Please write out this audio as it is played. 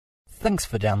Thanks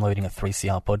for downloading a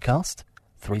 3CR podcast.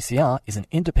 3CR is an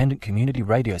independent community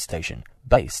radio station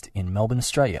based in Melbourne,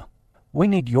 Australia. We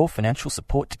need your financial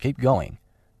support to keep going.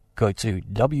 Go to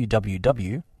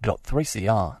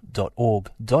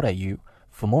www.3cr.org.au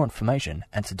for more information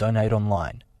and to donate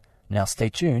online. Now stay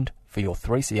tuned for your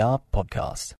 3CR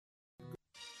podcast.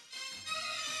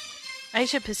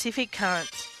 Asia Pacific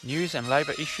Currents. News and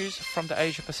labour issues from the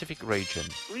Asia Pacific region.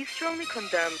 We strongly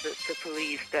condemn the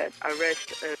police that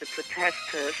arrest the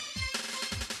protesters.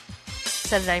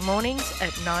 Saturday mornings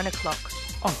at 9 o'clock.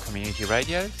 On Community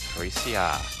Radio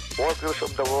 3CR. Workers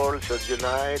of the world should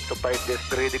unite to fight this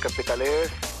greedy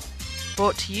capitalist.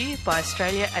 Brought to you by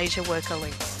Australia Asia Worker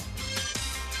Links.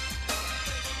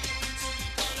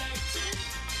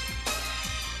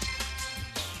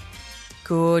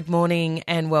 Good morning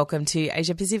and welcome to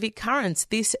Asia Pacific Currents.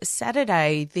 This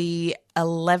Saturday, the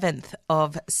 11th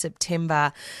of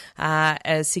September,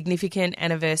 a significant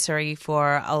anniversary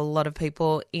for a lot of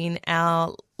people in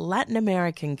our Latin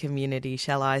American community,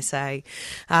 shall I say.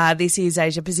 This is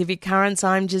Asia Pacific Currents.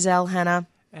 I'm Giselle Hanna.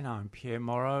 And I'm Pierre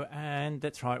Morrow, and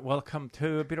that's right, welcome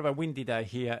to a bit of a windy day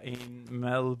here in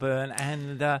Melbourne,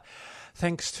 and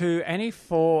thanks to Annie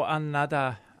for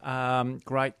another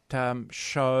great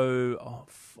show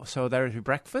of Solidarity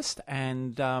Breakfast,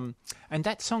 and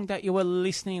that song that you were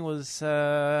listening was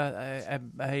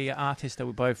a artist that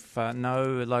we both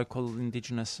know, a local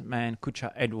Indigenous man,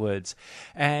 Kucha Edwards,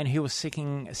 and he was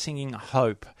singing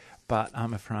Hope. But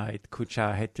I'm afraid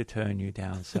Kucha had to turn you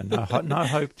down, so no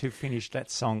hope to finish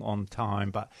that song on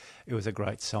time, but it was a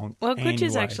great song. Well, anyway.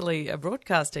 Kucha's actually a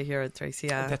broadcaster here at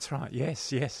 3CR. That's right,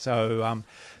 yes. So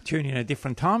tune in a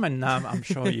different time and I'm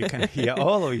sure you can hear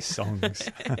all of his songs.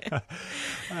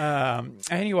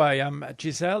 Anyway,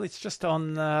 Giselle, it's just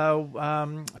on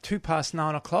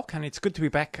 9:02 o'clock, and it's good to be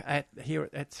back here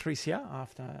at 3CR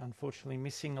after unfortunately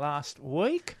missing last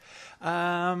week.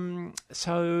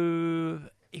 So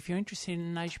if you're interested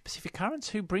in Asia Pacific Currents,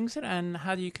 who brings it and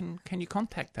how can you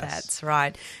contact us? That's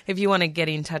right. If you want to get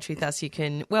in touch with us, you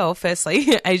can, well,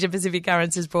 firstly, Asia Pacific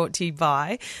Currents is brought to you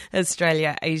by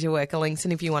Australia Asia Worker Links.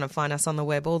 And if you want to find us on the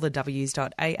web, all the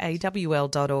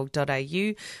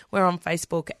w's.aawl.org.au. We're on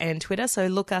Facebook and Twitter, so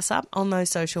look us up on those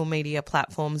social media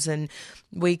platforms, and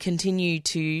we continue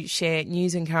to share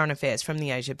news and current affairs from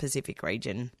the Asia Pacific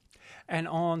region. And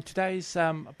on today's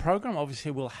program,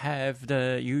 obviously, we'll have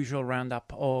the usual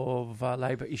roundup of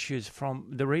labour issues from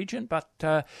the region. But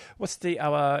what's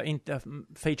our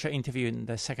feature interview in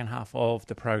the second half of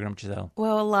the program, Giselle?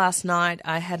 Well, last night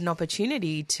I had an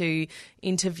opportunity to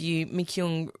interview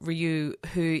Mikyung Ryu,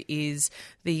 who is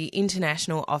the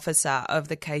international officer of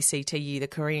the KCTU, the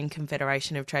Korean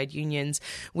Confederation of Trade Unions.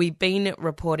 We've been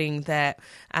reporting that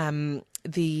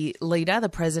the leader, the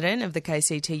president of the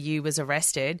KCTU, was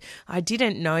arrested. I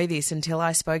didn't know this until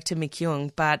I spoke to Mikyung,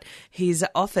 but his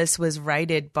office was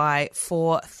raided by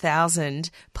 4,000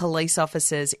 police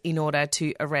officers in order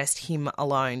to arrest him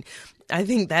alone. I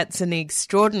think that's an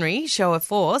extraordinary show of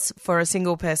force for a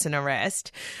single person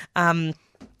arrest.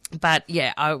 But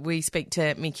yeah, we speak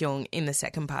to Mikyung in the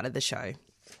second part of the show.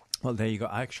 Well, there you go.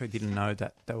 I actually didn't know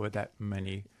that there were that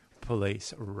many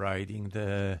police raiding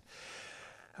the...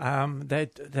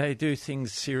 They do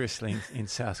things seriously in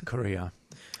South Korea.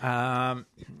 All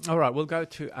right, we'll go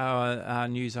to our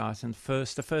news items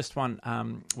first. The first one,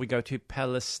 we go to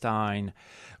Palestine,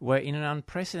 where in an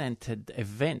unprecedented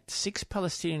event, 6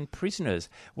 Palestinian prisoners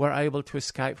were able to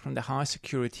escape from the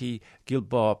high-security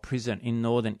Gilboa prison in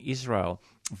northern Israel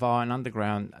via an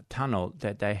underground tunnel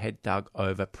that they had dug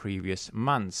over previous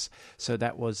months. So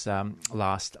that was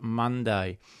last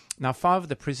Monday. Now, 5 of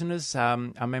the prisoners are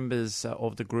members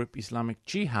of the group Islamic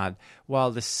Jihad, while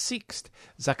the 6th,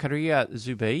 Zakaria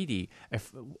Zubeidi,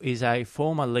 is a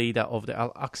former leader of the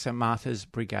Al-Aqsa Martyrs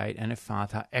Brigade and a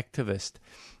Fatah activist.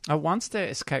 Once their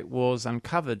escape was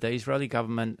uncovered, the Israeli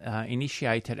government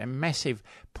initiated a massive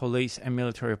police and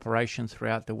military operation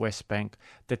throughout the West Bank,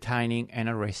 detaining and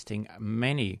arresting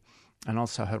many, and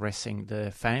also harassing the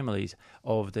families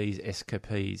of these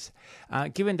escapees.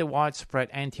 Given the widespread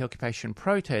anti-occupation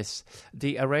protests,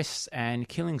 the arrests and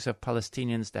killings of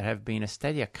Palestinians that have been a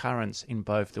steady occurrence in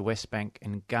both the West Bank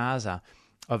and Gaza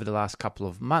over the last couple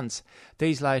of months,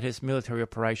 these latest military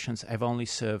operations have only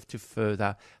served to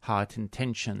further heighten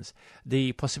tensions.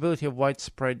 The possibility of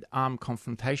widespread armed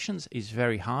confrontations is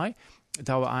very high,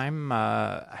 though I'm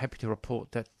happy to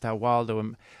report that while there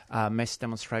were mass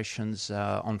demonstrations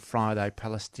on Friday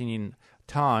Palestinian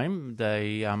time,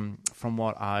 they, from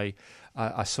what I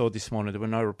saw this morning, there were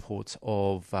no reports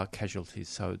of casualties,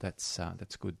 so that's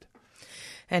good.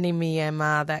 And in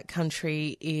Myanmar, that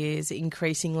country is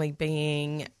increasingly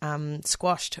being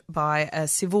squashed by a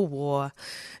civil war.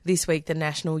 This week, the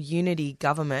National Unity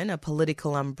Government, a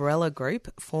political umbrella group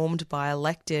formed by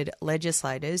elected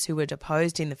legislators who were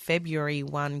deposed in the February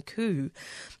 1 coup,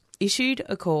 issued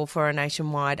a call for a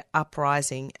nationwide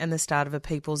uprising and the start of a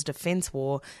people's defence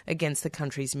war against the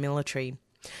country's military.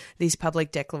 This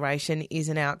public declaration is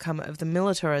an outcome of the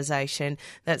militarisation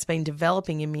that's been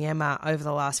developing in Myanmar over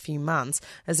the last few months,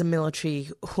 as a military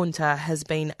junta has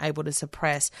been able to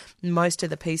suppress most of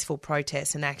the peaceful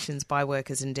protests and actions by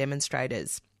workers and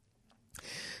demonstrators.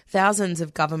 Thousands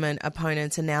of government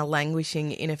opponents are now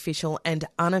languishing in official and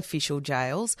unofficial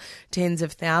jails. Tens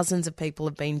of thousands of people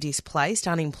have been displaced.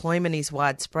 Unemployment is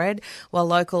widespread, while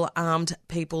local armed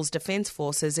People's Defence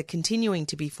Forces are continuing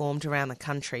to be formed around the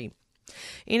country.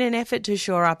 In an effort to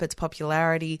shore up its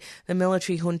popularity, the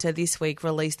military junta this week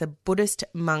released the Buddhist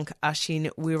monk Ashin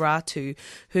Wiratu,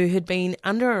 who had been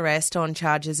under arrest on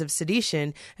charges of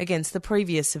sedition against the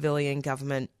previous civilian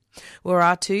government.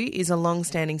 Wiratu is a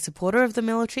long-standing supporter of the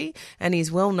military and is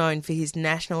well known for his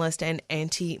nationalist and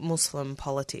anti-Muslim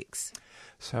politics.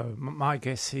 So my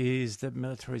guess is the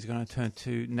military is going to turn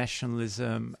to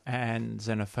nationalism and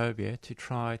xenophobia to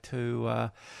try to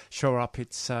shore up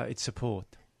its support.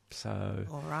 So,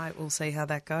 all right, we'll see how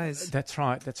that goes. That's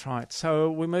right.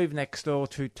 So we move next door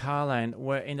to Thailand,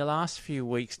 where in the last few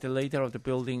weeks, the leader of the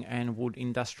Building and Wood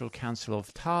Industrial Council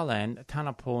of Thailand,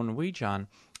 Thanaporn Wijan,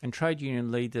 and trade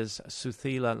union leaders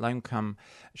Suthila Lamkam,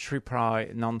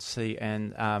 Shriprai Nonsi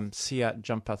and Sia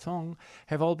Jampathong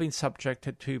have all been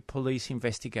subjected to police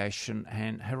investigation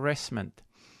and harassment.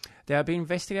 They are being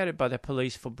investigated by the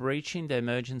police for breaching the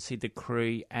emergency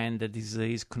decree and the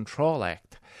Disease Control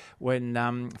Act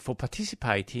when for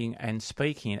participating and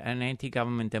speaking at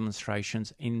anti-government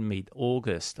demonstrations in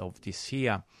mid-August of this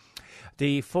year.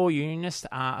 The four unionists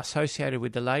are associated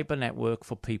with the Labour Network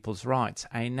for People's Rights,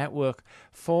 a network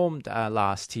formed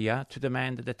last year to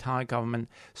demand that the Thai government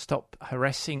stop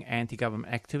harassing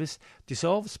anti-government activists,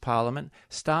 dissolves parliament,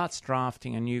 starts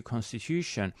drafting a new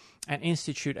constitution, and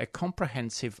institute a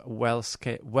comprehensive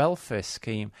welfare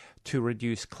scheme to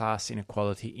reduce class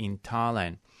inequality in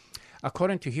Thailand.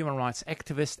 According to human rights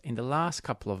activists, in the last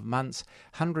couple of months,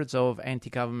 hundreds of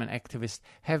anti-government activists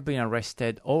have been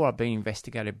arrested or are being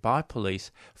investigated by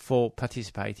police for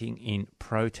participating in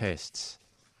protests.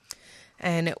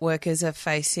 And workers are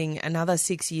facing another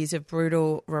 6 years of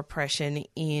brutal repression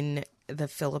in the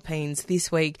Philippines.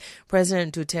 This week,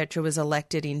 President Duterte was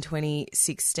elected in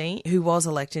 2016,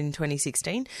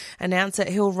 announced that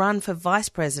he'll run for vice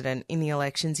president in the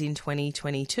elections in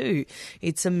 2022.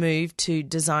 It's a move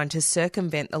designed to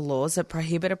circumvent the laws that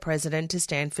prohibit a president to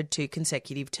stand for 2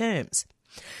 consecutive terms.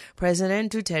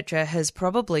 President Duterte has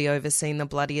probably overseen the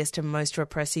bloodiest and most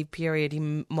repressive period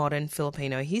in modern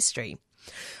Filipino history.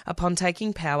 Upon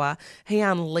taking power, he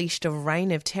unleashed a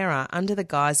reign of terror under the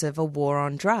guise of a war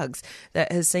on drugs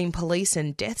that has seen police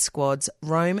and death squads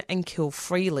roam and kill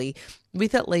freely,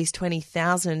 with at least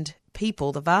 20,000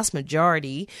 people, the vast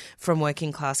majority from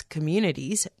working class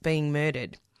communities, being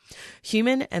murdered.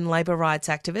 Human and labour rights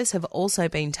activists have also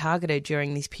been targeted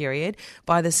during this period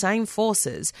by the same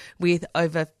forces, with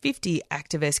over 50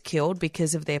 activists killed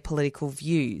because of their political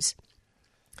views.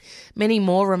 Many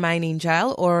more remain in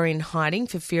jail or are in hiding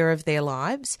for fear of their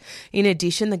lives. In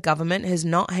addition, the government has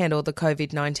not handled the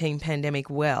COVID-19 pandemic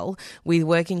well, with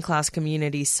working class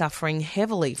communities suffering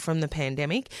heavily from the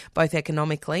pandemic, both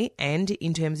economically and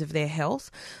in terms of their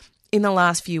health. In the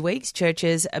last few weeks,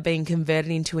 churches are being converted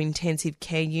into intensive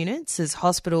care units as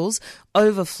hospitals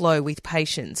overflow with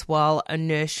patients, while a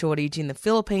nurse shortage in the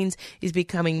Philippines is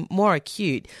becoming more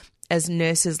acute as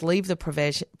nurses leave the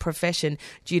profession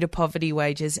due to poverty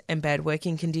wages and bad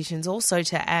working conditions. Also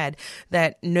to add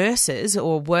that nurses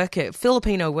or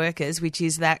Filipino workers, which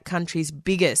is that country's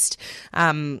biggest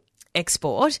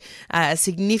export, a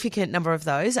significant number of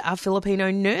those are Filipino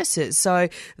nurses. So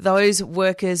those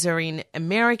workers are in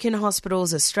American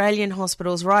hospitals, Australian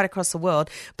hospitals, right across the world,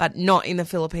 but not in the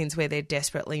Philippines where they're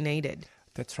desperately needed.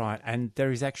 That's right. And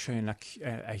there is actually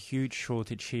a huge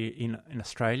shortage here in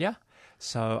Australia.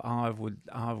 So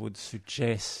I would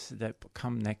suggest that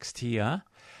come next year,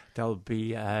 there'll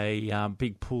be a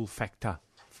big pull factor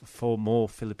for more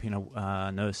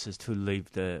Filipino nurses to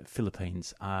leave the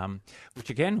Philippines, which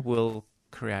again will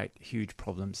create huge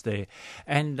problems there.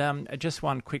 And just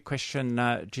one quick question,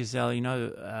 Giselle,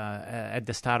 at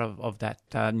the start of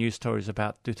that news stories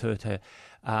about Duterte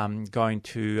going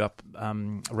to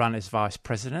run as vice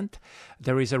president,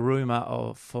 there is a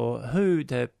rumour for who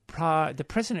the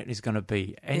president is going to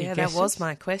be. Any guesses? That was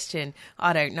my question.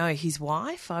 I don't know. His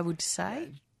wife, I would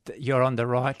say. You're on the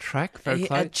right track. Very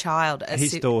close. A child.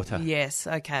 His daughter. Yes,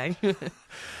 okay.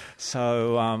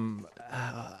 So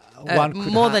one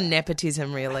could more than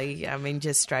nepotism, really. I mean,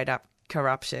 just straight up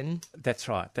corruption. That's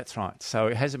right. So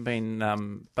it hasn't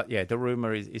been, but yeah, the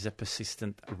rumour is a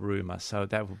persistent rumour. So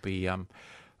that would be,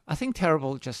 I think,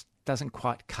 terrible. Just doesn't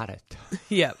quite cut it.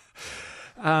 Yep.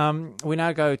 We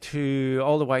now go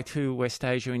all the way to West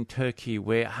Asia in Turkey,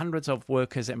 where hundreds of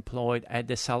workers employed at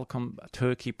the Salcom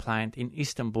Turkey plant in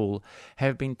Istanbul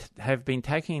have been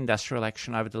taking industrial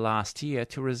action over the last year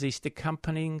to resist the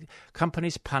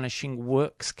company's punishing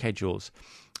work schedules.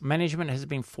 Management has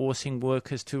been forcing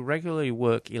workers to regularly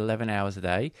work 11 hours a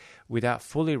day without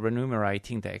fully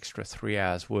remunerating the extra 3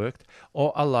 hours worked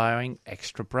or allowing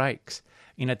extra breaks.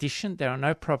 In addition, there are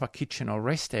no proper kitchen or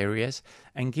rest areas,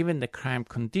 and given the cramped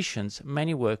conditions,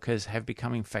 many workers have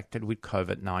become infected with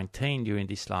COVID-19 during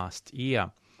this last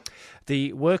year.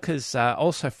 The workers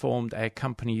also formed a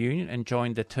company union and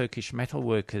joined the Turkish Metal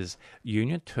Workers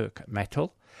Union, Turk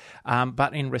Metal.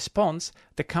 But in response,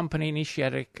 the company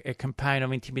initiated a campaign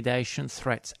of intimidation,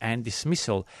 threats and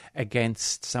dismissal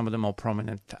against some of the more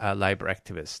prominent labour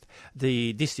activists.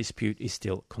 This dispute is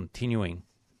still continuing.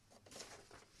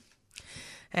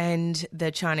 And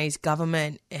the Chinese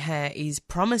government is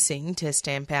promising to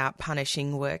stamp out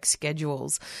punishing work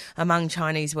schedules. Among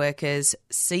Chinese workers,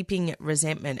 seeping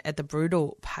resentment at the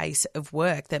brutal pace of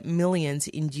work that millions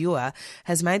endure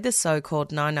has made the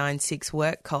so-called 996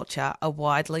 work culture a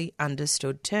widely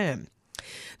understood term.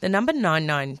 The number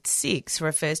 996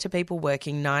 refers to people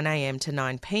working 9 a.m. to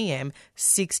 9 p.m.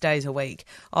 6 days a week,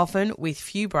 often with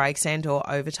few breaks and or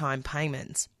overtime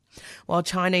payments. While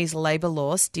Chinese labour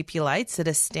law stipulates that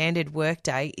a standard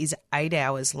workday is 8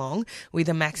 hours long with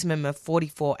a maximum of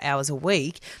 44 hours a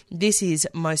week, this is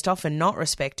most often not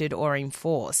respected or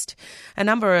enforced. A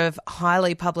number of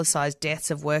highly publicised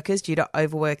deaths of workers due to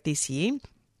overwork this year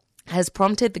has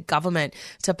prompted the government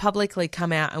to publicly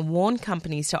come out and warn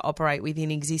companies to operate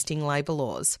within existing labour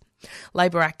laws.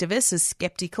 Labour activists are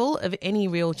sceptical of any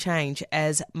real change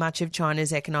as much of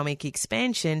China's economic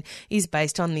expansion is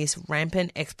based on this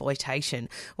rampant exploitation,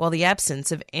 while the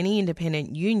absence of any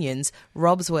independent unions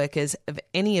robs workers of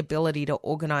any ability to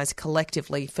organise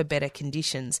collectively for better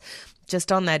conditions.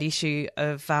 Just on that issue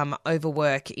of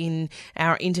overwork, in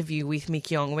our interview with Mick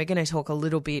Yong, we're going to talk a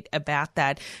little bit about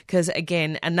that because,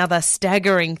 again, another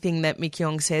staggering thing that Mick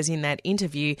Yong says in that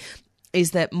interview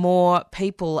is that more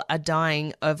people are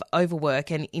dying of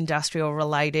overwork and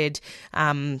industrial-related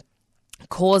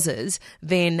causes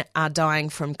than are dying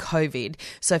from COVID.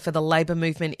 So for the labour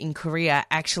movement in Korea,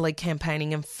 actually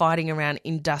campaigning and fighting around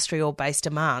industrial-based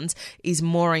demands is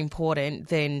more important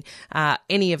than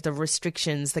any of the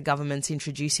restrictions the government's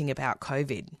introducing about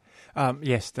COVID.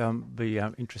 Yes, it'll be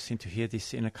interesting to hear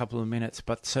this in a couple of minutes,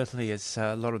 but certainly as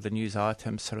a lot of the news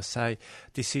items sort of say,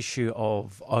 this issue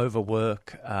of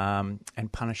overwork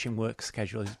and punishing work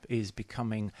schedule is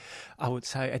becoming, I would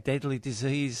say, a deadly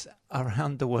disease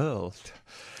around the world.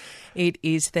 It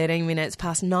is 13 minutes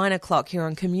past 9 o'clock here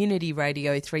on Community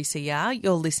Radio 3CR.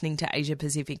 You're listening to Asia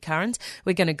Pacific Currents.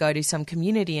 We're going to go to some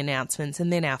community announcements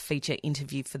and then our feature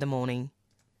interview for the morning.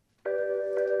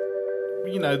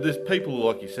 You know, there's people,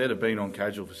 like you said, have been on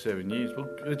casual for 7 years. Well,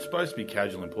 it's supposed to be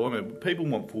casual employment. People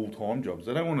want full-time jobs.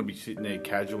 They don't want to be sitting there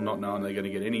casual, not knowing they're going to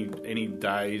get any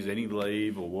days, any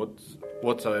leave or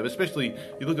whatsoever. Especially,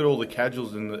 you look at all the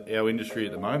casuals in our industry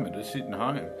at the moment, they're sitting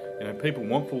home. You know, people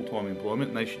want full-time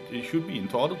employment and they should be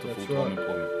entitled to full-time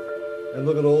employment. And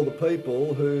look at all the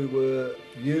people who were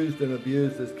used and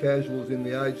abused as casuals in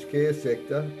the aged care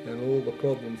sector and all the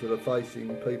problems that are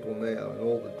facing people now and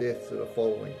all the deaths that are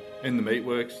following. In the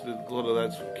meatworks, a lot of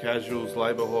that's casuals,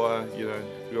 labour hire, you know,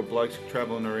 we've got blokes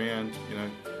travelling around, you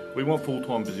know. We want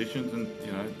full-time positions and,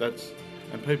 you know,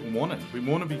 and people want it. We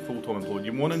want to be full-time employed.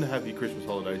 You want to have your Christmas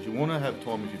holidays. You want to have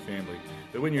time with your family.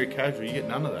 But when you're a casual, you get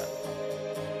none of that.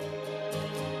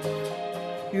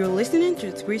 You're listening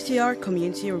to 3CR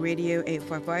Community Radio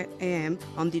 855 AM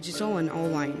on digital and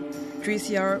online.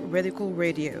 3CR Radical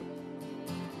Radio.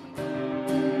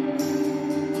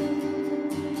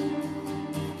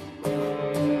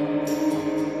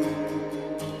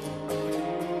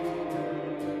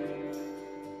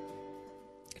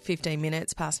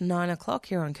 Minutes past 9 o'clock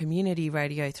here on Community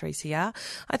Radio 3CR.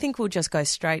 I think we'll just go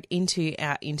straight into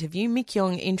our interview. Mick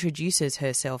Yong introduces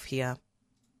herself here.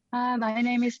 My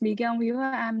name is Mi Kyung-woo.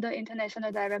 I'm the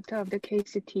International Director of the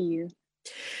KCTU.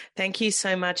 Thank you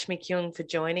so much, Mick Yong, for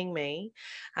joining me.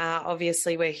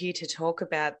 Obviously, we're here to talk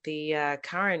about the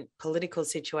current political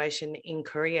situation in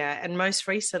Korea, and most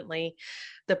recently,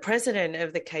 the president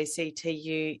of the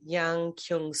KCTU, Yang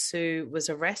Kyung-soo, was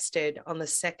arrested on the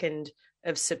 2nd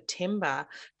of September.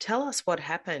 Tell us what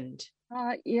happened.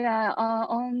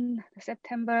 On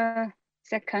September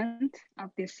 2nd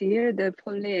of this year, the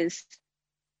police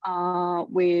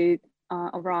with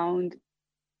around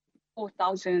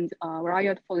 4,000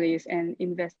 riot police and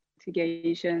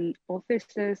investigation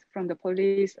officers from the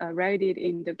police raided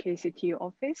in the KCTU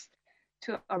office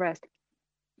to arrest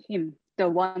him, the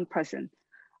one person.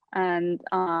 And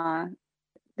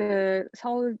the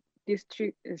Seoul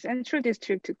Central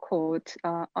District Court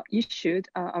issued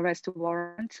arrest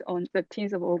warrant on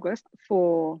 13th of August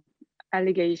for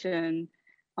allegation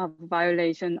of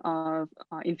violation of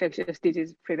Infectious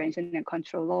Disease Prevention and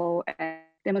Control Law and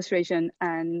Demonstration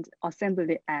and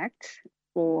Assembly Act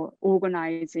for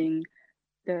organizing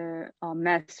the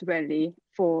mass rally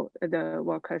for the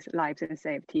workers' lives and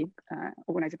safety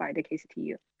organized by the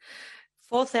KCTU.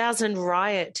 4,000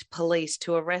 riot police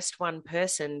to arrest one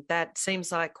person. That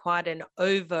seems like quite an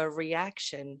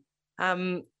overreaction.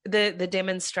 The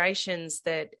demonstrations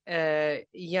that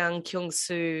Yang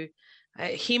Kyung-soo,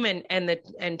 him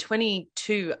and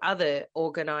 22 other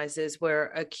organisers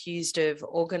were accused of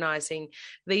organising.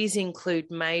 These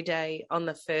include May Day on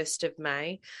the 1st of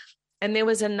May. And there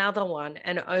was another one,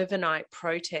 an overnight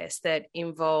protest that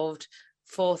involved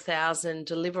 4,000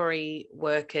 delivery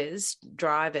workers,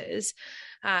 drivers.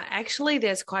 Actually,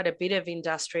 there's quite a bit of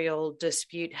industrial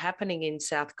dispute happening in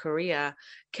South Korea.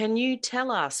 Can you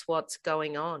tell us what's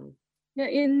going on? Yeah,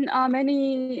 in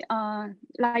many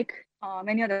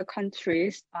other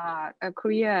countries,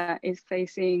 Korea is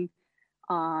facing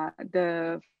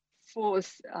the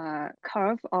fourth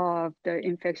curve of the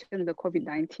infection of the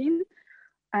COVID-19.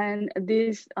 And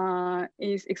this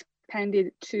is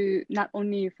expanded to not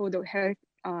only for the health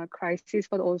crisis,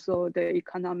 but also the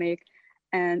economic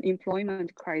and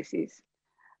employment crisis.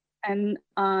 And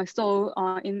so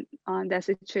in that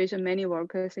situation, many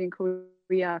workers in Korea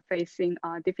are facing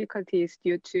difficulties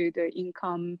due to the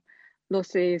income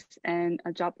losses and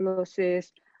job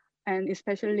losses, and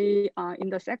especially in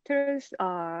the sectors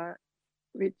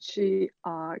which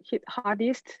hit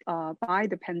hardest by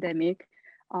the pandemic.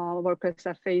 Workers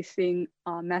are facing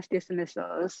mass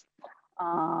dismissals,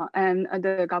 and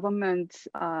the government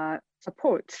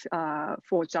support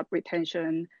for job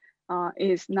retention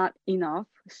is not enough.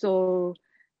 So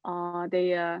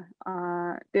there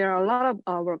are a lot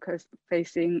of workers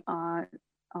facing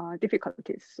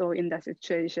difficulties. So in that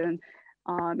situation,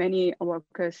 many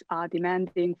workers are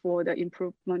demanding for the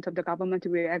improvement of the government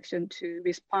reaction to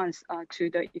response to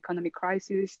the economic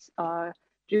crisis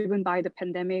driven by the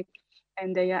pandemic,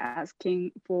 and they are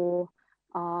asking for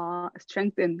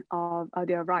strengthening of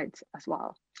their rights as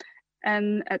well.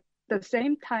 And at the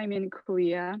same time in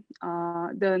Korea,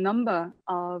 the number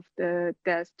of the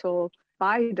deaths toll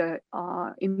by the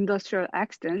industrial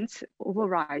accidents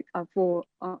override of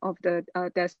the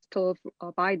deaths toll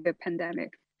by the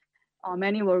pandemic.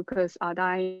 Many workers are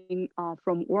dying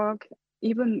from work.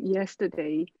 Even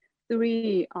yesterday,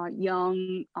 3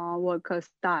 young workers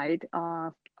died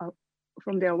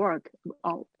from their work.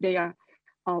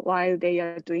 While they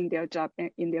are doing their job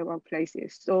in their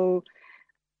workplaces. So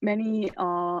many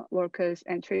workers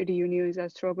and trade unions are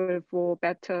struggling for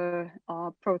better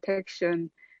protection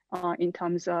in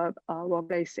terms of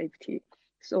workplace safety.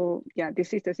 So yeah,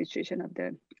 this is the situation of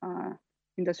the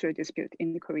industrial dispute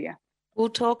in Korea. We'll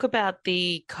talk about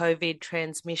the COVID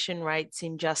transmission rates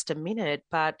in just a minute,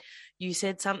 but you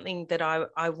said something that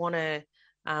I want to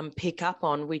pick up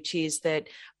on, which is that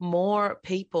more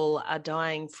people are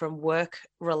dying from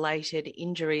work-related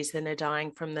injuries than are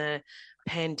dying from the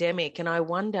pandemic. And I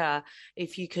wonder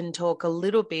if you can talk a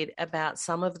little bit about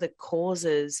some of the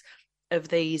causes of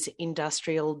these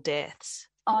industrial deaths.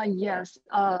 Yes.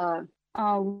 The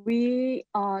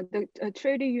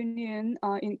trade union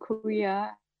in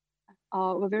Korea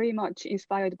were very much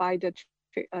inspired by the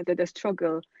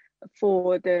struggle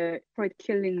for the corporate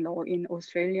killing law in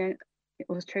Australia,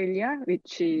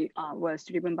 which was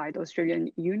driven by the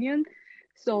Australian Union.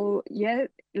 So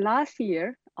last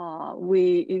year,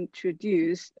 we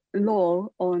introduced law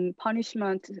on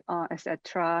punishment,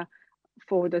 etc.,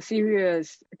 for the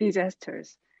serious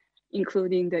disasters,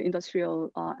 including the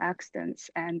industrial accidents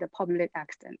and the public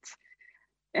accidents.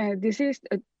 This is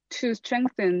to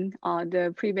strengthen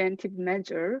the preventive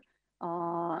measure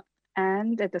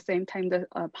and at the same time the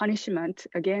punishment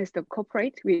against the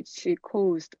corporate which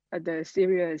caused the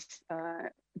serious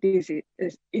disease,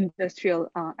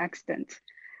 industrial accident.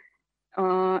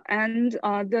 And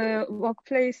the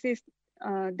workplaces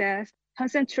that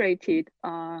concentrated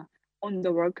on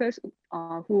the workers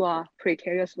who are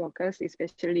precarious workers,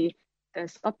 especially the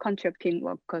subcontracting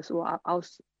workers who are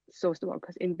outsourced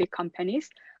workers in big companies,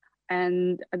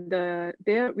 and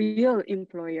their real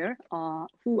employer,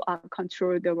 who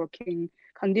control the working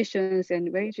conditions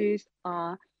and wages,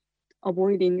 are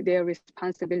avoiding their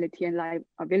responsibility and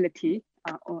liability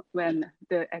when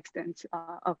the accident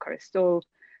occurs. So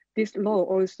this law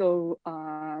also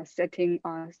setting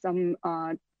some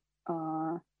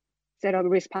set of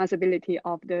responsibility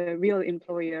of the real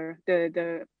employer,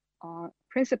 the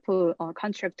principal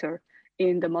contractor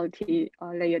in the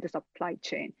multi-layered supply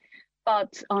chain.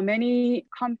 But many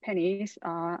companies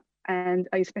and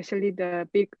especially the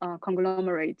big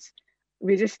conglomerates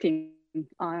resisting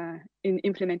in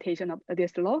implementation of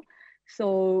this law.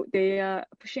 So they are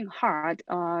pushing hard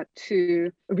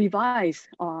to revise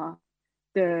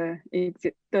the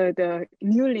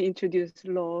newly introduced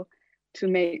law to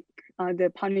make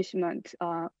the punishment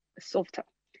softer.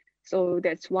 So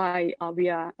that's why we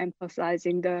are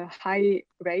emphasizing the high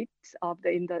rates of the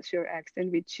industrial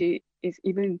accident, which is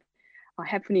even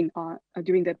happening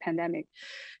during the pandemic.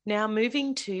 Now,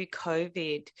 moving to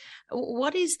COVID,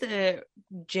 what is the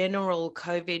general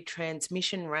COVID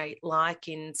transmission rate like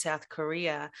in South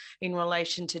Korea in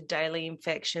relation to daily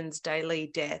infections,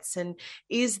 daily deaths? And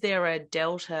is there a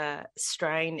Delta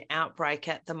strain outbreak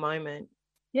at the moment?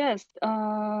 Yes,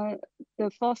 the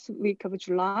first week of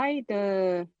July,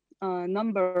 the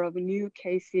number of new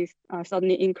cases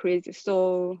suddenly increased.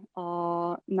 So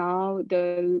now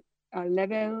the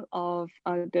level of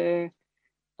the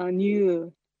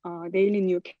new daily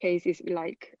new cases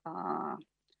like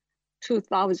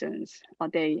 2,000 a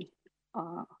day,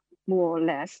 more or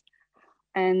less.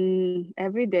 And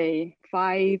every day,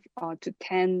 5 to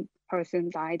 10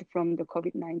 persons died from the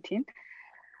COVID-19.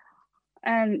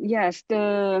 And yes,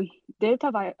 the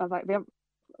Delta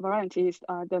variant is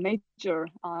the major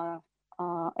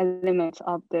element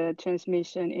of the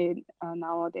transmission in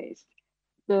nowadays.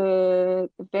 The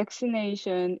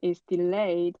vaccination is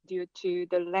delayed due to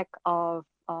the lack of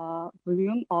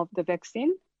volume of the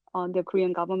vaccine. The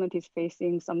Korean government is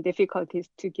facing some difficulties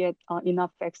to get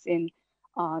enough vaccine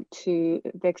to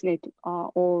vaccinate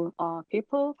all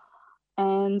people,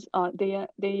 and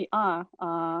they are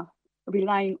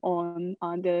relying on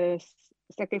the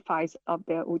sacrifice of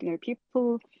the ordinary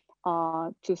people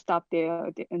to stop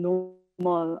their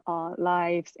normal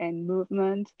lives and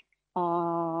movement.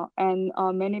 And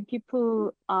many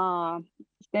people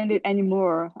stand it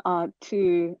anymore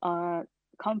to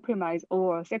compromise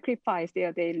or sacrifice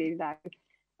their daily life,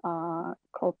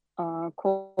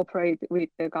 cooperate with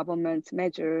the government's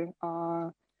measure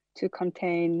to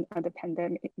contain the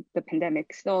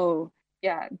pandemic. So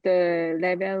yeah, the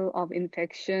level of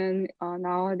infection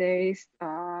nowadays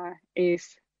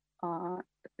is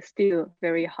still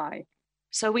very high.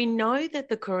 So we know that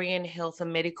the Korean Health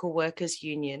and Medical Workers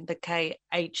Union, the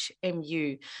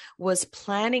KHMU, was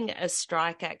planning a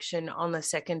strike action on the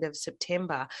 2nd of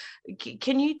September.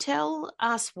 Can you tell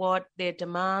us what their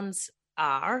demands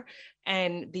are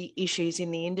and the issues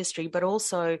in the industry, but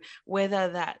also whether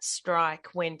that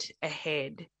strike went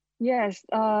ahead? Yes,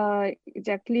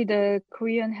 exactly. The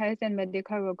Korean Health and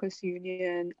Medical Workers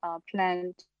Union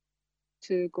planned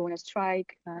to go on a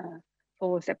strike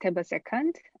for September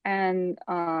 2nd. And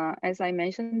as I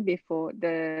mentioned before,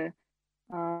 the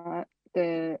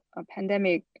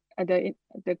pandemic, the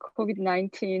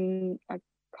COVID-19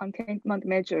 containment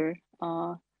measure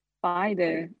by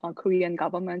the Korean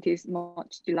government is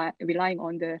much relying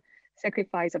on the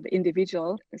sacrifice of the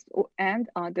individual and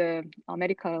the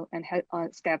medical and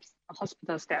health staffs,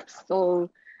 hospital staffs.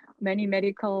 So many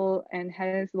medical and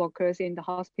health workers in the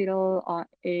hospital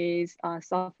is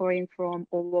suffering from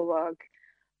overwork.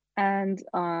 And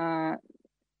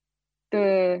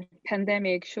the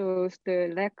pandemic shows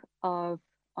the lack of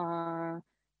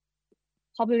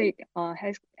public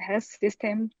health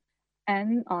system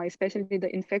and especially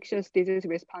the infectious disease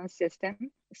response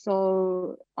system.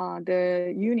 So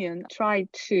the union tried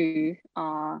to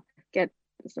get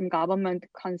some government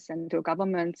consent or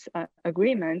government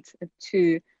agreement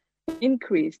to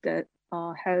increase the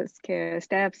healthcare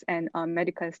staffs and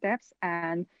medical staffs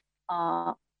and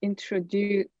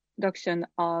introduction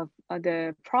of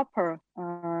the proper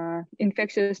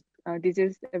infectious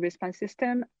disease response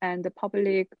system and the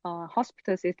public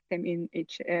hospital system in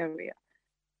each area.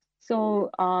 So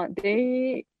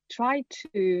they tried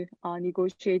to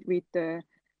negotiate with the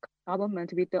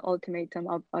government with the ultimatum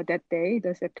of that day,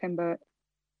 the September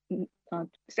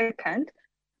 2nd,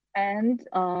 and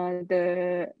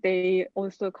they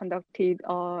also conducted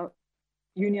a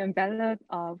union ballot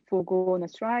for go on a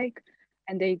strike,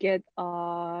 and they get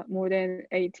more than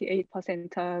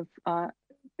 88% of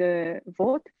the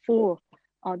vote for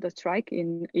the strike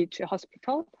in each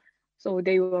hospital. So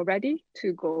they were ready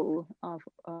to go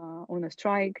on a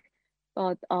strike,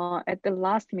 but at the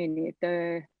last minute,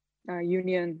 the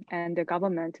union and the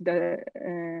government,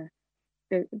 the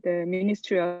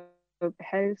Ministry of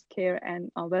Healthcare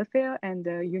and Welfare and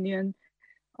the union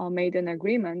made an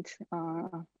agreement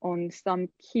on some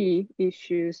key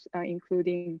issues,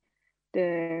 including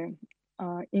the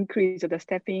increase of the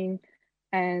staffing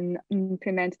and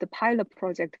implement the pilot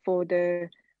project for the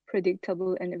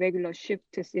predictable and regular shift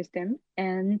system,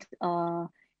 and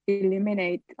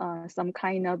eliminate some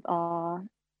kind of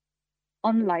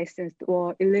unlicensed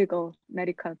or illegal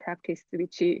medical practice,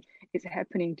 which is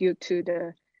happening due to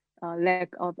the lack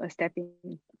of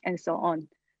staffing and so on.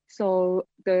 So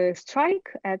the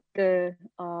strike at the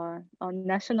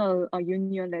national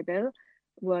union level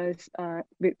was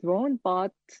withdrawn,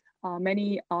 but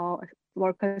many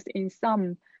workers in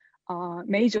some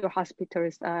major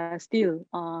hospitals are still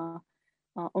on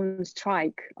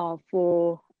strike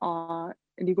for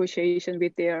negotiation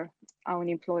with their own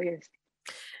employers.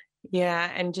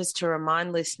 Yeah, and just to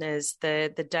remind listeners,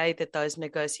 the day that those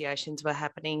negotiations were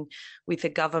happening with the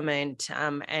government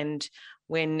and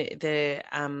when the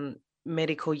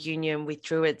medical union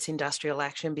withdrew its industrial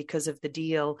action because of the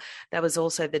deal, that was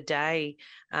also the day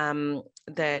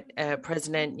that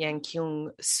President Yang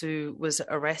Kyung-soo was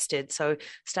arrested. So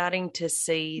starting to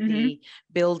see the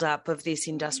build-up of this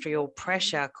industrial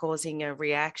pressure causing a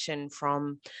reaction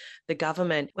from the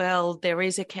government. Well, there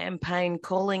is a campaign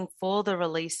calling for the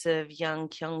release of Yang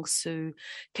Kyung-soo.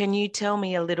 Can you tell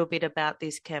me a little bit about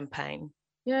this campaign?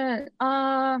 Yeah,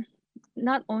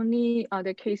 not only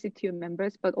the KCTU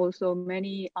members, but also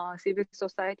many civil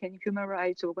society and human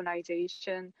rights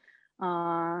organizations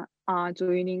are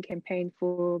joining campaign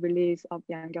for release of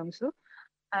Yang Kyung-soo,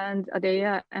 and they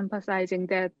are emphasizing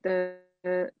that the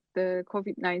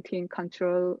COVID-19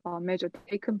 control measure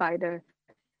taken by the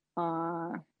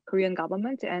Korean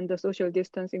government and the social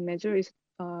distancing measure is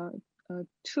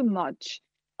too much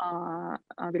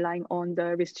relying on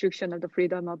the restriction of the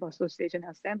freedom of association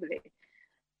and assembly.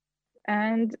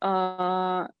 And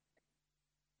at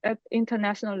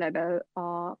international level,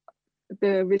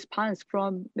 the response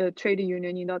from the trade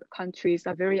union in other countries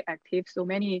are very active. So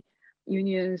many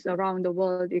unions around the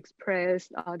world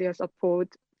express their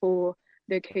support for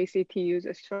the KCTU's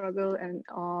struggle, and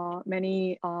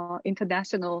many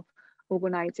international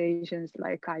organizations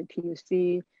like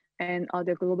ITUC and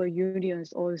other global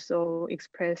unions also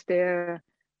express their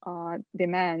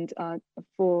demand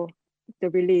for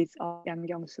the release of Yang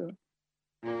Kyung-soo.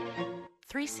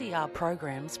 3CR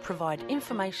programs provide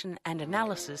information and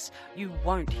analysis you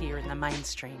won't hear in the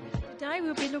mainstream. Today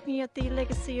we'll be looking at the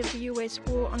legacy of the US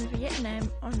war on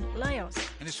Vietnam, on Laos.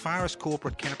 And as far as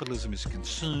corporate capitalism is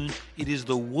concerned, it is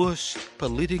the worst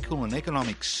political and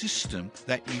economic system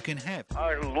that you can have.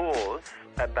 Our laws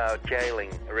about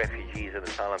jailing refugees and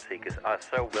asylum seekers are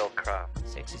so well crafted.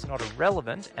 Sex is not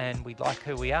irrelevant, and we like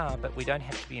who we are, but we don't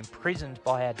have to be imprisoned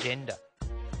by our gender.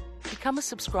 Become a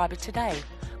subscriber today.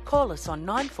 Call us on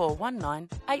 9419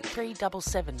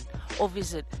 8377 or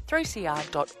visit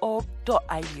 3cr.org.au.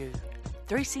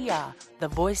 3CR, the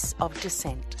voice of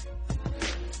dissent.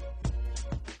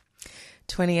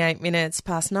 28 minutes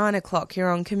past 9 o'clock.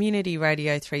 You're on Community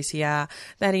Radio 3CR.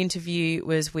 That interview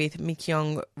was with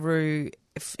Mi-kyung Roo,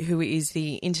 who is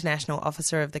the International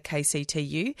Officer of the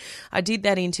KCTU. I did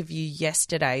that interview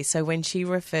yesterday, so when she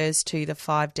refers to the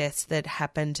 5 deaths that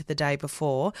happened the day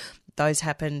before, those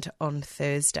happened on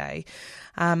Thursday.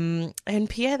 And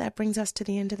Pierre, that brings us to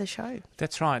the end of the show.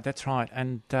 That's right.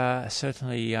 And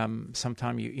certainly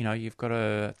sometime you've got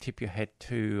to tip your hat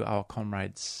to our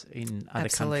comrades in other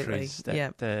countries.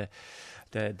 That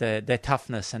their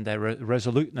toughness and their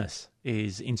resoluteness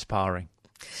is inspiring.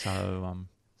 So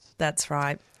that's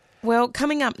right. Well,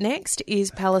 coming up next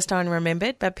is Palestine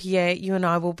Remembered, but Pierre, you and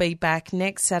I will be back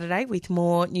next Saturday with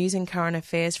more news and current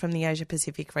affairs from the Asia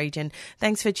Pacific region.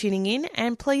 Thanks for tuning in,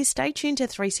 and please stay tuned to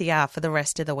 3CR for the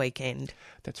rest of the weekend.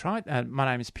 That's right. My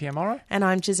name is Pierre Morrow. And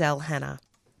I'm Giselle Hanna.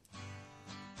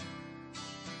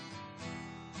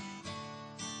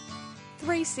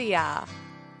 3CR,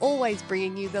 always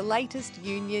bringing you the latest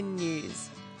union news.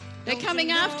 They're coming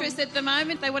after us at the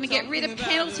moment. They want to get rid of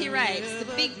penalty rates, the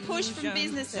big push from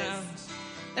businesses.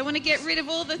 They want to get rid of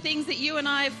all the things that you and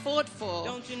I have fought for.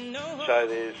 So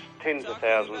there's tens of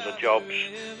thousands of jobs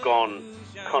gone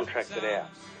contracted out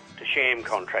to sham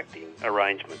contracting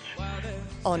arrangements.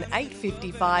 On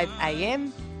 8:55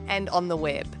 a.m. and on the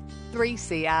web,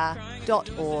 3cr.org.au.